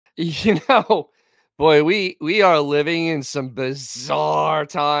You know, boy, we are living in some bizarre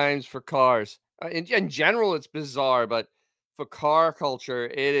times for cars. In general, it's bizarre, but for car culture,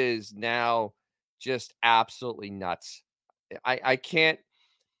 it is now just absolutely nuts. I can't.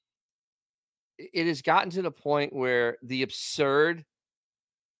 It has gotten to the point where the absurd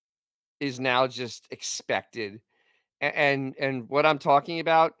is now just expected, and what I'm talking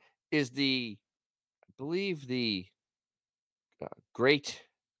about is I believe the great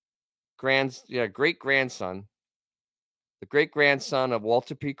great grandson, the great grandson of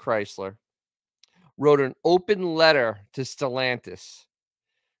Walter P. Chrysler wrote an open letter to Stellantis.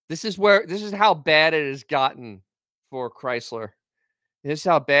 This is how bad it has gotten for Chrysler. This is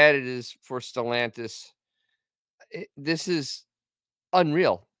how bad it is for Stellantis. This is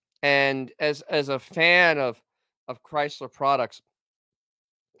unreal. And as a fan of Chrysler products,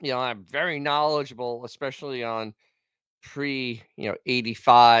 I'm very knowledgeable, especially on pre,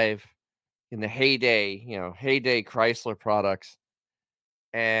 85 in the heyday, heyday Chrysler products.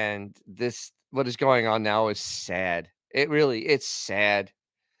 And this what is going on now is sad. It's sad.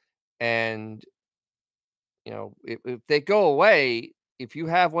 And, if they go away, if you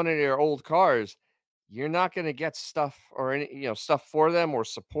have one of their old cars, you're not gonna get stuff or any, stuff for them or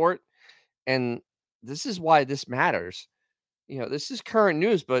support. And this is why this matters. This is current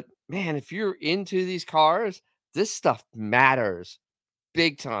news, but man, if you're into these cars, this stuff matters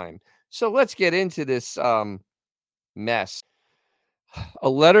big time. So let's get into this mess. A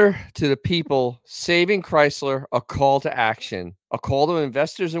letter to the people saving Chrysler, a call to action, a call to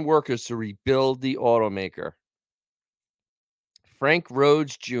investors and workers to rebuild the automaker. Frank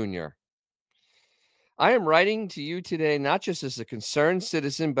Rhodes Jr. I am writing to you today not just as a concerned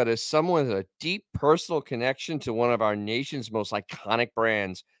citizen, but as someone with a deep personal connection to one of our nation's most iconic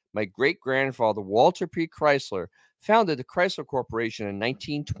brands. My great grandfather, Walter P. Chrysler, founded the Chrysler Corporation in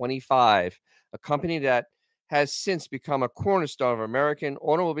 1925, a company that has since become a cornerstone of American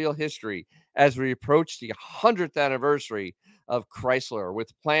automobile history as we approach the 100th anniversary of Chrysler,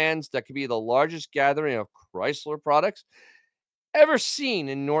 with plans that could be the largest gathering of Chrysler products ever seen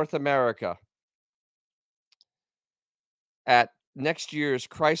in North America at next year's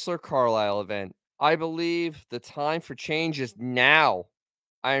Chrysler Carlisle event. I believe the time for change is now.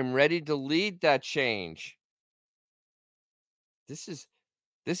 I am ready to lead that change. This is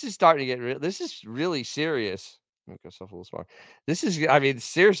this is starting to get real. This is really serious. Make myself a little smaller. This is, I mean,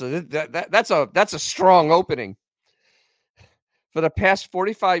 seriously, that's a strong opening. For the past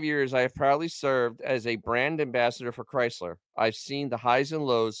 45 years, I have proudly served as a brand ambassador for Chrysler. I've seen the highs and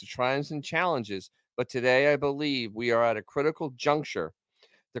lows, the triumphs and challenges, but today I believe we are at a critical juncture.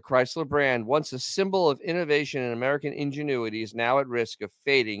 The Chrysler brand, once a symbol of innovation and American ingenuity, is now at risk of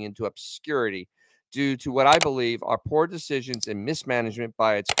fading into obscurity due to what I believe are poor decisions and mismanagement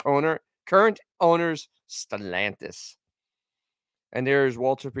by its current owners, Stellantis. And there's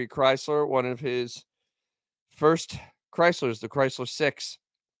Walter P. Chrysler, one of his first Chryslers, the Chrysler 6.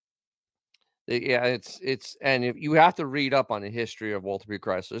 Yeah, and if you have to read up on the history of Walter P.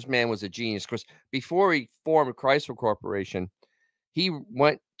 Chrysler. This man was a genius. Because before he formed Chrysler Corporation, he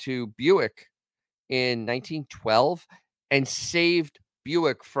went to Buick in 1912 and saved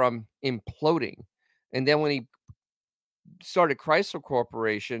Buick from imploding. And then when he started Chrysler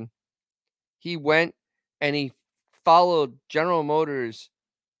Corporation, he went and he followed General Motors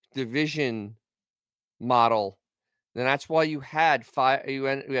division model. And that's why you had you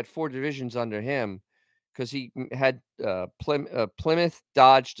had four divisions under him, because he had Plymouth,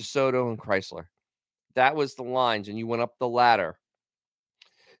 Dodge, DeSoto, and Chrysler. That was the lines, and you went up the ladder.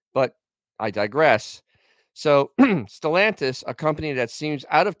 But I digress. So Stellantis, a company that seems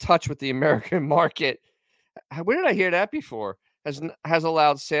out of touch with the American market, where did I hear that before? Has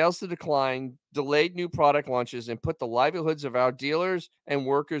allowed sales to decline, delayed new product launches, and put the livelihoods of our dealers and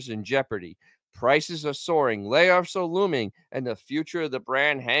workers in jeopardy. Prices are soaring, layoffs are looming, and the future of the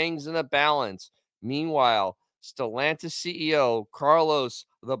brand hangs in the balance. Meanwhile, Stellantis CEO Carlos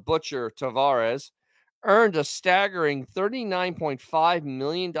the Butcher Tavares earned a staggering $39.5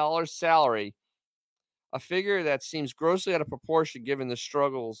 million salary, a figure that seems grossly out of proportion given the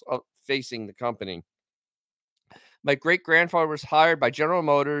struggles of facing the company. My great grandfather was hired by General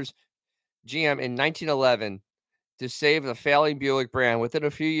Motors GM in 1911 to save the failing Buick brand. Within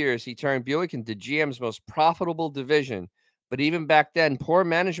a few years, he turned Buick into GM's most profitable division. But even back then, poor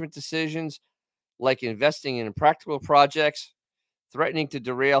management decisions like investing in impractical projects threatening to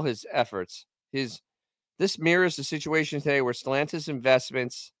derail his efforts. This mirrors the situation today where Stellantis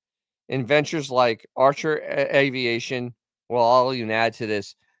investments in ventures like Archer Aviation, well, I'll even add to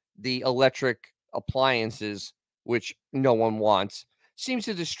this the electric appliances, which no one wants. seems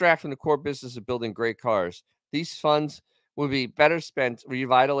to distract from the core business of building great cars. These funds would be better spent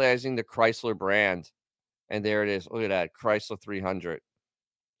revitalizing the Chrysler brand. And there it is. Look at that Chrysler 300.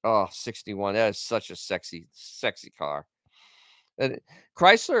 Oh, 61. That is such a sexy, sexy car. And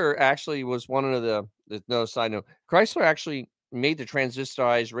Chrysler actually was one of no side note. Chrysler actually made the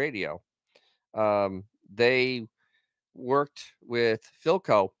transistorized radio. They worked with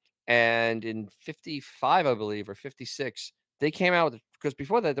Philco, and in 55, I believe, or 56, they came out with, because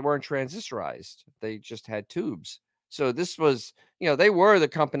before that they weren't transistorized. They just had tubes. So this was, they were the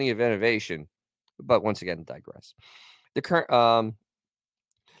company of innovation. But once again, digress. The current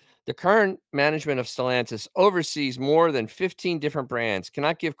the current management of Stellantis oversees more than 15 different brands,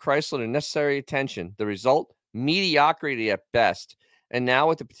 cannot give Chrysler the necessary attention. The result? Mediocrity at best. And now,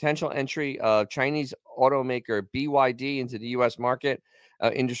 with the potential entry of Chinese automaker BYD into the U.S. market,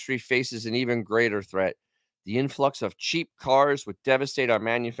 industry faces an even greater threat. The influx of cheap cars would devastate our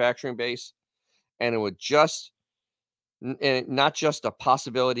manufacturing base, and it would not just a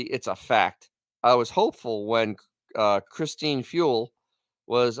possibility, it's a fact. I was hopeful when Christine Fuel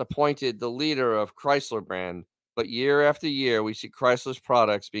was appointed the leader of Chrysler brand, but year after year, we see Chrysler's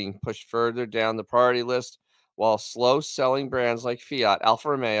products being pushed further down the priority list, while slow-selling brands like Fiat, Alfa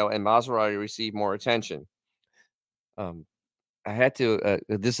Romeo, and Maserati receive more attention. I had to.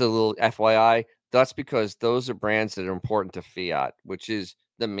 This is a little FYI. That's because those are brands that are important to Fiat, which is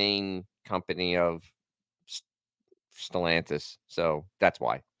the main company of Stellantis. So that's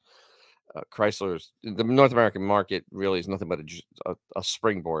why. Chrysler's the North American market really is nothing but a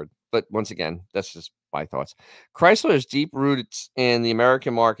springboard. But once again, that's just my thoughts. Chrysler is deep rooted in the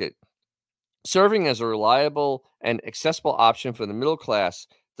American market, serving as a reliable and accessible option for the middle class.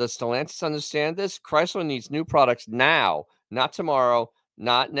 Does Stellantis understand this? Chrysler needs new products now, not tomorrow,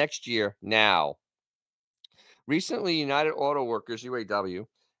 not next year, now. Recently, United Auto Workers, UAW,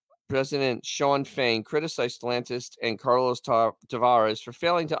 President Sean Fain criticized Stellantis and Carlos Tavares for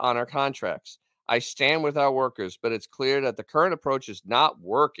failing to honor contracts. I stand with our workers, but it's clear that the current approach is not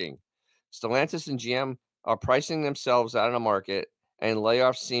working. Stellantis and GM are pricing themselves out of the market, and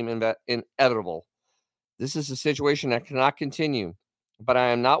layoffs seem inevitable. This is a situation that cannot continue, but I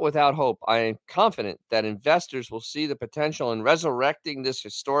am not without hope. I am confident that investors will see the potential in resurrecting this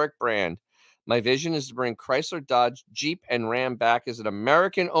historic brand. My vision is to bring Chrysler, Dodge, Jeep, and Ram back as an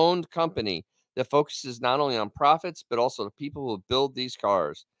American-owned company that focuses not only on profits, but also the people who build these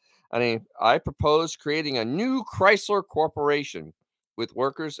cars. I propose creating a new Chrysler Corporation with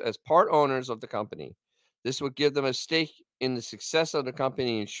workers as part owners of the company. This would give them a stake in the success of the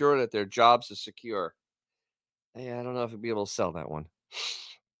company and ensure that their jobs are secure. Yeah, I don't know if I'd be able to sell that one.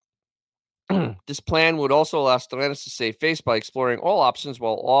 This plan would also allow Stellantis to save face by exploring all options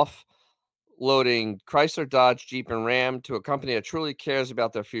while offloading Chrysler, Dodge, Jeep, and Ram to a company that truly cares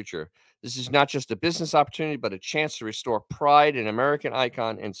about their future. This is not just a business opportunity, but a chance to restore pride in American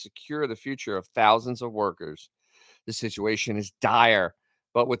icon and secure the future of thousands of workers. The situation is dire,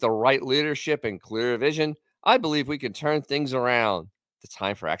 but with the right leadership and clear vision, I believe we can turn things around. The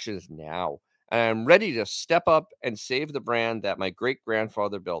time for action is now. And I'm ready to step up and save the brand that my great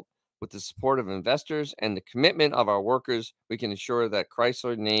grandfather built. With the support of investors and the commitment of our workers, we can ensure that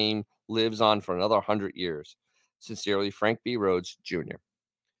Chrysler name lives on for another 100 years. Sincerely, Frank B. Rhodes, Jr.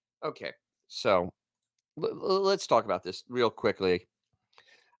 Okay, so let's talk about this real quickly.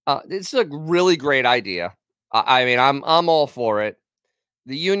 It's a really great idea. I mean, I'm all for it.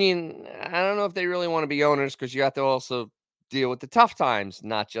 The union, I don't know if they really want to be owners, because you have to also deal with the tough times,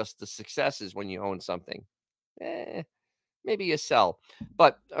 not just the successes when you own something. Maybe you sell.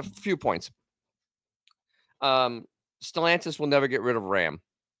 But a few points. Stellantis will never get rid of Ram.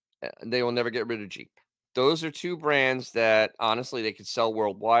 They will never get rid of Jeep. Those are two brands that honestly they could sell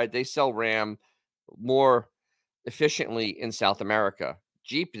worldwide. They sell Ram more efficiently in South America.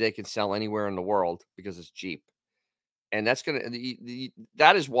 Jeep they can sell anywhere in the world because it's Jeep. And that's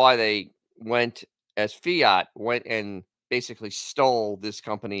that is why they went as Fiat went and basically stole this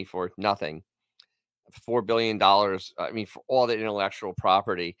company for nothing. $4 billion. I mean, for all the intellectual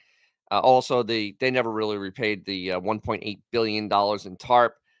property. Also, they never really repaid the $1.8 billion in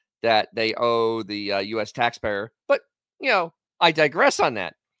TARP that they owe the U.S. taxpayer. But, I digress on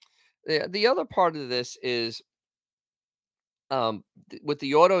that. The other part of this is with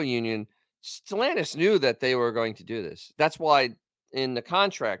the auto union, Stellantis knew that they were going to do this. That's why in the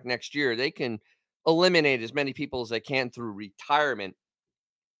contract next year, they can eliminate as many people as they can through retirement.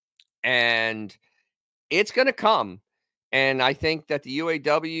 And it's going to come. And I think that the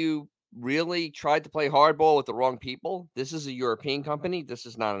UAW really tried to play hardball with the wrong people. This is a European company. This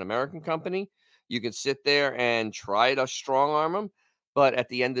is not an American company. You can sit there and try to strong arm them. But at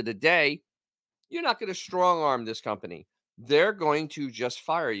the end of the day, you're not going to strong arm this company. They're going to just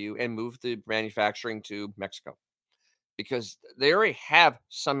fire you and move the manufacturing to Mexico because they already have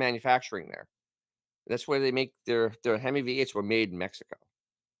some manufacturing there. That's where they make their Hemi V8s were made in Mexico.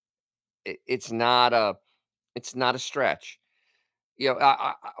 It's not a stretch.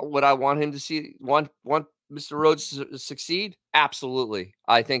 Would I want him to see want Mr. Rhodes to succeed? Absolutely.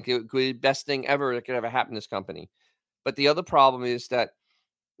 I think it would be the best thing ever that could ever happen to this company. But the other problem is that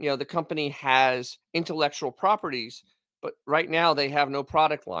the company has intellectual properties, but right now they have no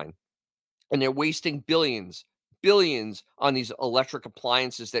product line, and they're wasting billions on these electric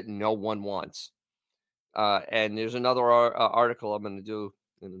appliances that no one wants. And there's another article I'm going to do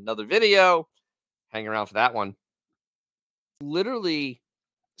in another video. Hang around for that one. Literally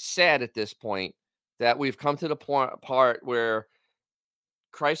sad at this point that we've come to the part where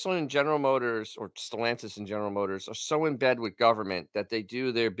Chrysler and General Motors, or Stellantis and General Motors, are so in bed with government that they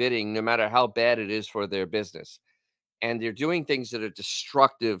do their bidding no matter how bad it is for their business. And they're doing things that are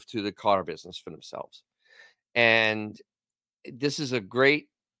destructive to the car business for themselves. And this is a great,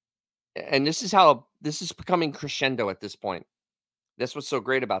 and this is becoming crescendo at this point. That's what's so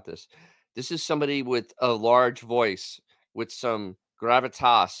great about this. This is somebody with a large voice, with some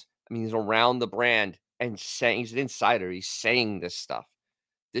gravitas. I mean, he's around the brand and saying he's an insider. He's saying this stuff.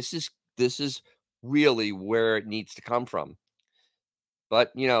 This is this is really where it needs to come from.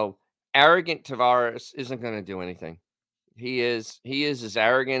 But arrogant Tavares isn't going to do anything. He is as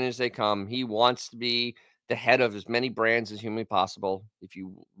arrogant as they come. He wants to be the head of as many brands as humanly possible. If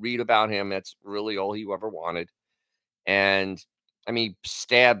you read about him, that's really all he ever wanted. And I mean,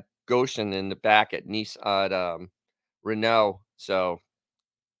 stabbed Goshen in the back at Nice at Renault. So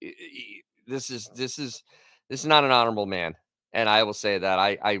this is not an honorable man, and I will say that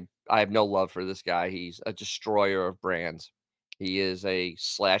I have no love for this guy. He's a destroyer of brands. He is a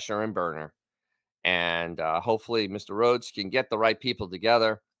slasher and burner, and hopefully, Mr. Rhodes can get the right people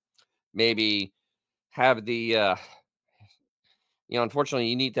together. Maybe have the unfortunately,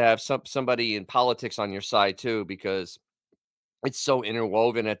 you need to have somebody in politics on your side too, because it's so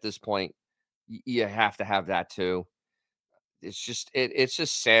interwoven at this point. You have to have that too. It's just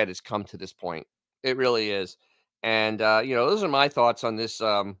sad it's come to this point. It really is. And those are my thoughts on this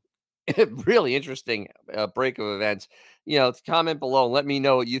really interesting break of events. Comment below and let me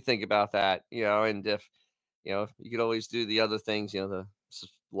know what you think about that. And if you could always do the other things, the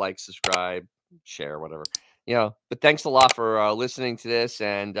like, subscribe, share, whatever. But thanks a lot for listening to this,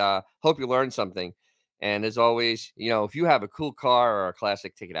 and hope you learned something. And as always, if you have a cool car or a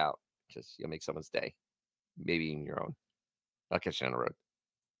classic, take it out. Just make someone's day, maybe even your own. I'll catch you on the road.